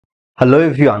Hello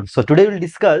everyone. So today we'll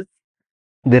discuss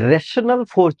the rationale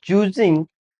for choosing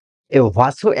a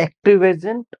vasoactive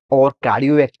agent or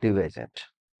cardioactive agent.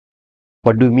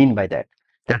 What do you mean by that?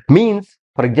 That means,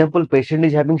 for example, patient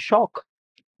is having shock.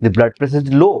 The blood pressure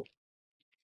is low.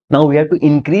 Now we have to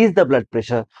increase the blood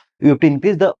pressure. We have to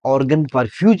increase the organ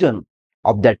perfusion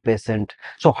of that patient.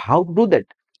 So how to do that?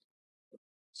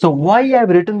 So why I have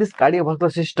written this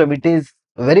cardiovascular system? It is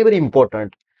very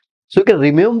important. So you can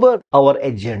remember our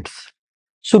agents.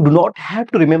 So do not have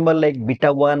to remember like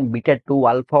beta 1, beta 2,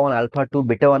 alpha 1, alpha 2,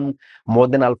 beta 1 more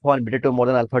than alpha 1, beta 2 more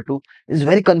than alpha 2. It's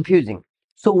very confusing.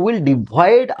 So we'll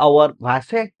divide our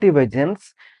vasoactive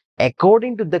agents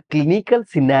according to the clinical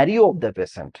scenario of the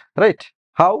patient. Right?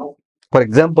 How? For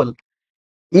example,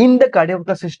 in the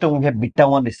cardiovascular system, we have beta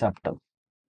 1 receptor.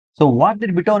 So what the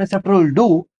beta 1 receptor will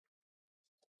do?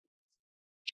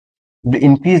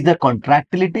 Increase the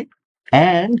contractility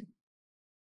and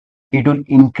it will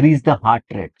increase the heart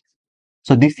rate.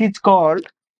 So this is called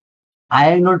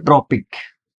ionotropic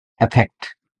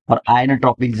effect or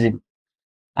ionotropism,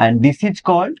 and this is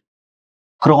called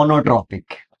chronotropic.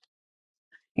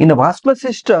 In the vascular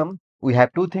system, we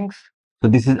have two things. So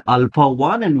this is alpha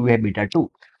 1 and we have beta 2.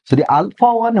 So the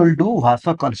alpha 1 will do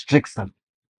vasoconstriction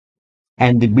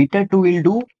and the beta 2 will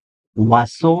do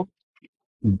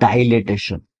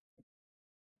vasodilatation.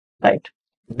 Right?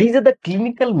 These are the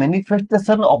clinical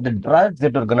manifestation of the drugs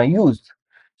that we're going to use.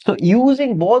 So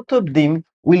using both of them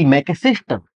will make a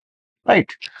system. Right?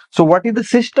 So what is the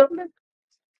system?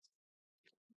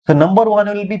 So number one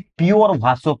will be pure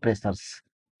vasopressors.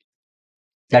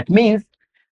 That means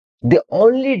they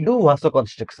only do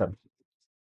vasoconstriction.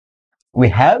 We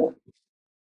have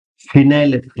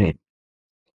phenylephrine.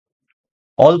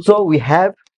 Also, we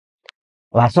have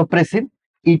vasopressin.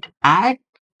 It acts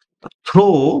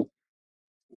through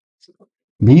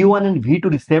V1 and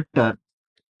V2 receptor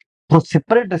through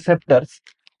separate receptors,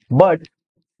 but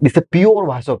it's a pure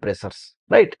vasopressors,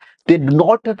 right? They do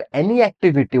not have any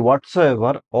activity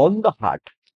whatsoever on the heart.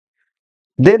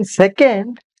 Then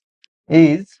second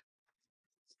is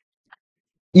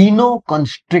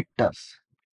inoconstrictors.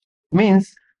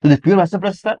 Means the pure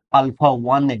vasopressor alpha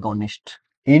 1 agonist.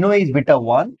 Ino is beta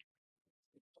 1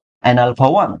 and alpha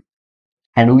 1.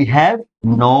 And we have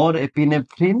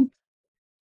norepinephrine,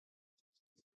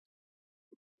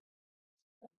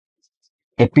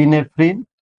 epinephrine,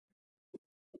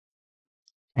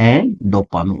 and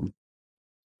dopamine.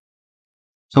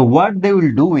 So what they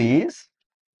will do is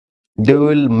they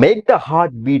will make the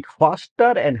heart beat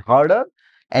faster and harder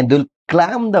and they'll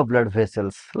clamp the blood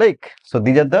vessels. Like so,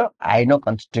 these are the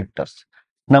inoconstrictors.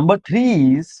 Number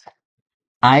three is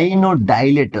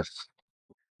inodilators.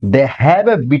 They have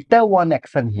a beta 1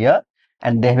 action here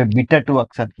and they have a beta 2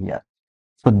 action here.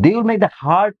 So they will make the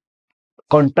heart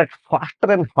contract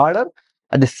faster and harder.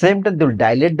 At the same time, they will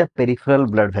dilate the peripheral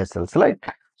blood vessels, right?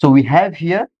 So we have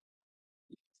here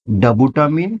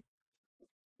dobutamine,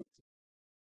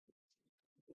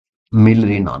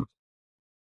 milrinone.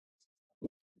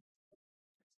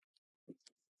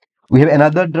 We have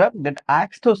another drug that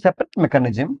acts through separate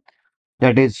mechanism,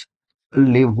 that is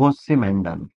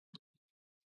levosimendan.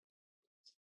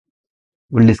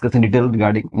 We'll discuss in detail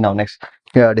regarding now next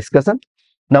discussion.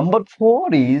 Number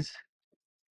four is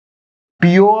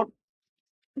pure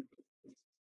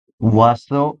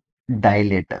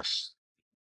vasodilators.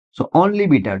 So only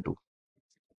beta 2.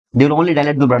 They will only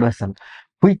dilate the blood vessel,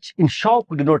 which in shock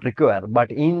we do not require, but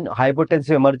in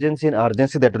hypertensive emergency and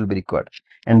urgency that will be required.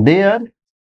 And they are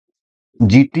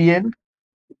GTN,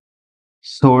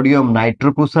 sodium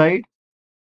nitroprusside,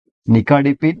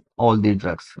 nicardipine, all these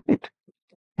drugs. Right?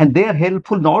 And they are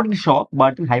helpful not in shock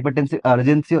but in hypertensive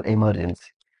urgency or emergency.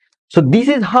 So this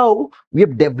is how we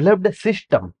have developed a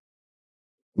system.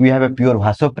 We have a pure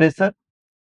vasopressor,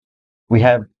 we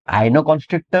have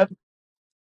inoconstrictor,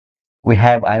 we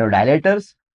have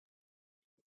inodilators,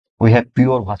 we have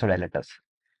pure vasodilators.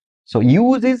 So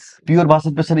use is pure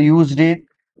vasopressor used in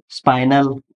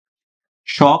spinal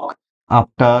shock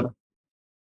after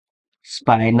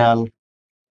spinal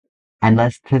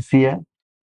anesthesia,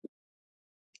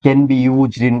 can be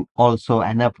used in also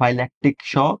anaphylactic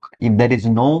shock if there is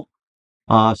no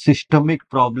systemic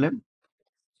problem.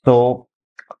 So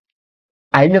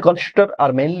inoconstrictor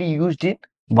are mainly used in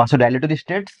vasodilatory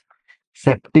states,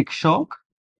 septic shock,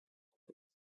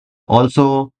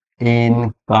 also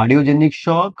in cardiogenic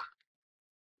shock,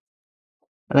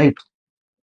 right?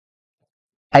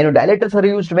 Inodilators are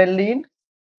used mainly in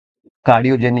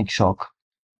cardiogenic shock.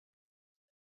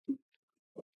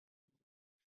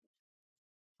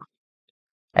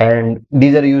 And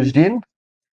these are used in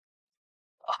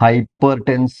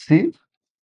hypertensive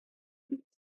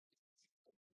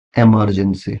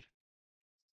emergency.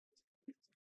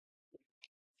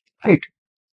 Right.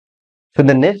 So in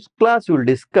the next class, we will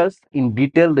discuss in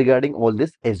detail regarding all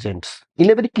these agents in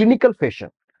a very clinical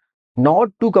fashion, not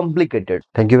too complicated.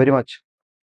 Thank you very much.